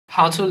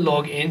How to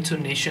log into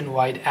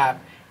Nationwide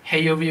app.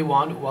 Hey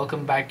everyone,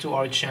 welcome back to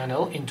our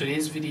channel. In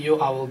today's video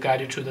I will guide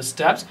you through the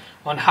steps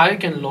on how you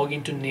can log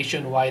into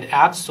Nationwide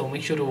app, so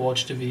make sure to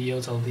watch the video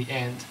till the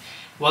end.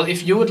 Well,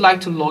 if you would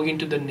like to log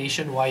into the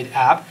Nationwide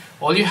app,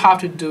 all you have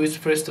to do is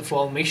first of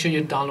all make sure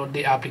you download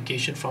the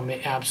application from your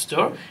app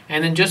store,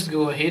 and then just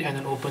go ahead and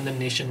then open the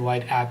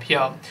Nationwide app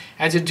here.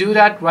 As you do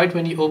that, right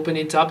when you open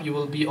it up, you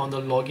will be on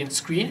the login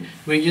screen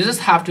where you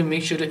just have to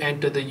make sure to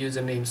enter the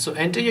username. So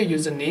enter your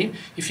username.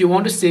 If you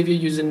want to save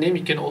your username,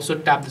 you can also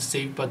tap the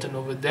save button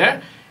over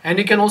there. And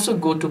you can also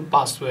go to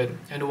password,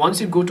 and once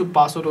you go to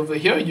password over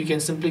here, you can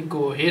simply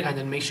go ahead and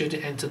then make sure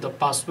to enter the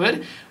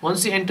password.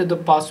 Once you enter the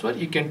password,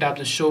 you can tap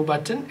the show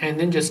button and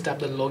then just tap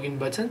the login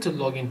button to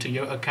log into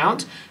your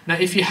account. Now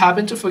if you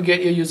happen to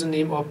forget your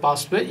username or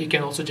password, you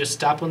can also just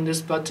tap on this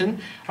button,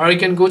 or you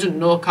can go to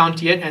no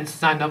account yet and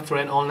sign up for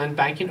an online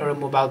banking or a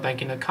mobile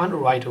banking account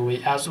right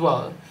away as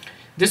well.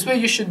 This way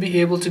you should be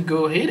able to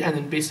go ahead and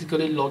then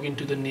basically log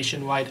into the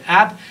Nationwide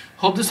app.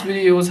 Hope this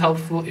video was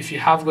helpful. If you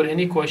have got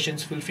any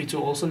questions, feel free to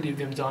also leave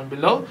them down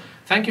below.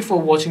 Thank you for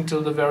watching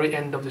till the very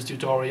end of this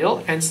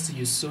tutorial, and see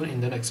you soon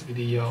in the next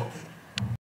video.